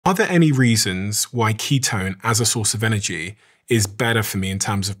Are there any reasons why ketone as a source of energy is better for me in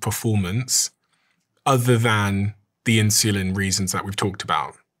terms of performance other than the insulin reasons that we've talked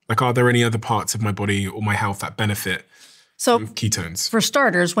about? Like, are there any other parts of my body or my health that benefit from ketones? For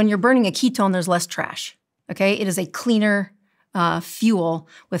starters, when you're burning a ketone, there's less trash, okay? It is a cleaner fuel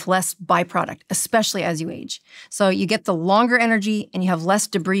with less byproduct, especially as you age. So you get the longer energy and you have less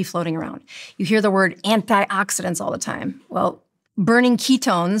debris floating around. You hear the word antioxidants all the time. Well, burning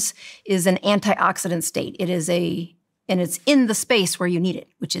ketones is an antioxidant state. And it's in the space where you need it,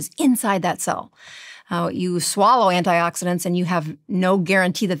 which is inside that cell. You swallow antioxidants and you have no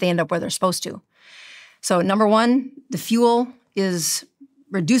guarantee that they end up where they're supposed to. So number one, the fuel is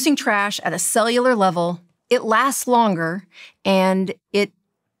reducing trash at a cellular level. It lasts longer and it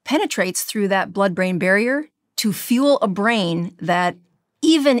penetrates through that blood-brain barrier to fuel a brain that,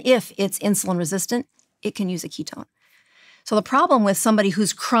 even if it's insulin resistant, it can use a ketone. So the problem with somebody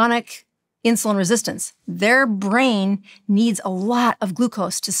who's chronic insulin resistance, their brain needs a lot of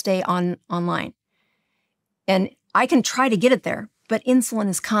glucose to stay online. And I can try to get it there, but insulin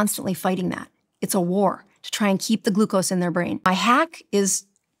is constantly fighting that. It's a war to try and keep the glucose in their brain. My hack is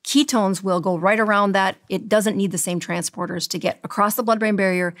ketones will go right around that. It doesn't need the same transporters to get across the blood-brain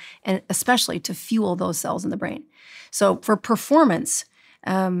barrier and especially to fuel those cells in the brain. So for performance,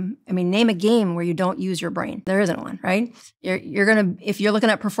 name a game where you don't use your brain. There isn't one, right? If you're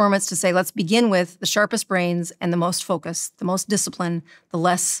looking at performance to say, let's begin with the sharpest brains and the most focus, the most discipline, the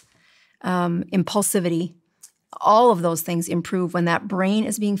less impulsivity, all of those things improve when that brain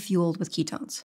is being fueled with ketones.